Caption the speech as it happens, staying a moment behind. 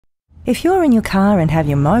If you're in your car and have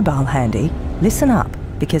your mobile handy, listen up,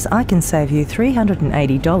 because I can save you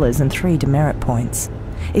 $380 and 3 demerit points.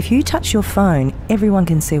 If you touch your phone, everyone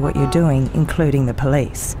can see what you're doing, including the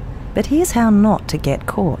police. But here's how not to get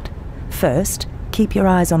caught. First, keep your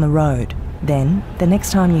eyes on the road. Then, the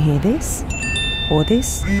next time you hear this,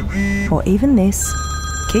 or even this,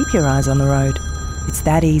 keep your eyes on the road. It's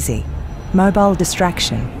that easy. Mobile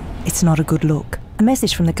distraction. It's not a good look. A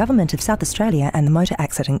message from the Government of South Australia and the Motor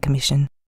Accident Commission.